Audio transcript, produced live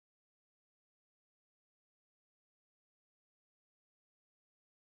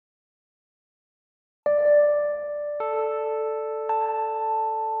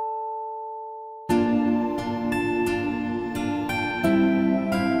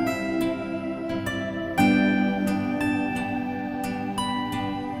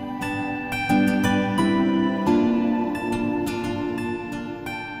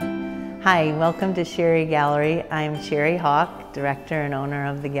Hi, welcome to Sherrie Gallery. I'm Sherrie Hawk, director and owner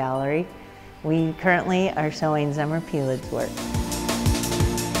of the gallery. We currently are showing Zemer Peled's work.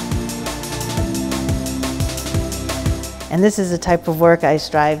 And this is the type of work I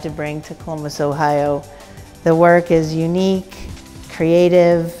strive to bring to Columbus, Ohio. The work is unique,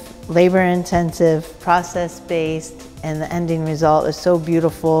 creative, labor-intensive, process-based, and the ending result is so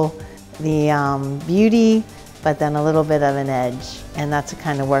beautiful. The beauty, but then a little bit of an edge. And that's the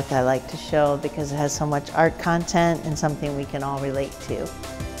kind of work I like to show because it has so much art content and something we can all relate to.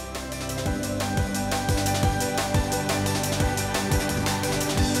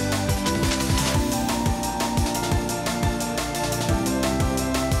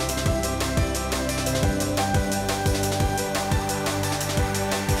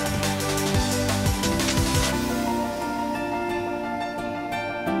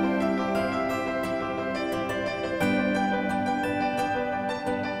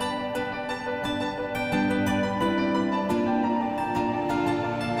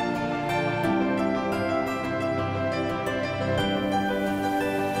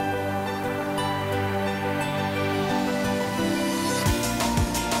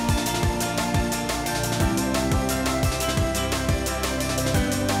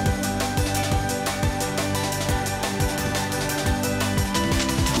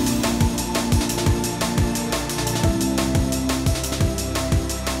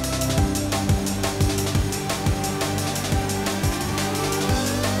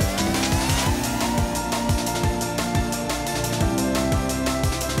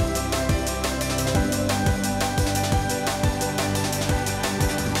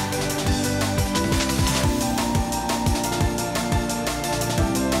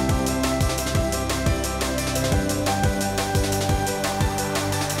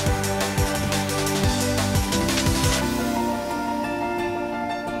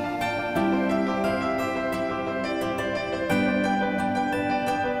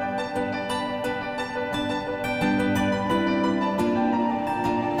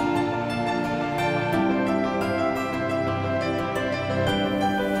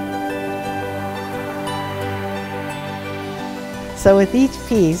 So with each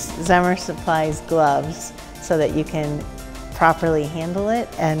piece, Zemer supplies gloves so that you can properly handle it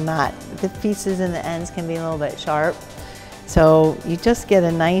and not, the pieces in the ends can be a little bit sharp. So you just get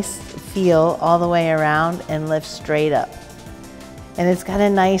a nice feel all the way around and lift straight up. And it's kind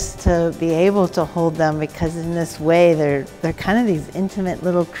of nice to be able to hold them because in this way they're kind of these intimate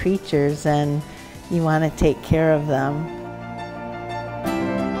little creatures and you want to take care of them.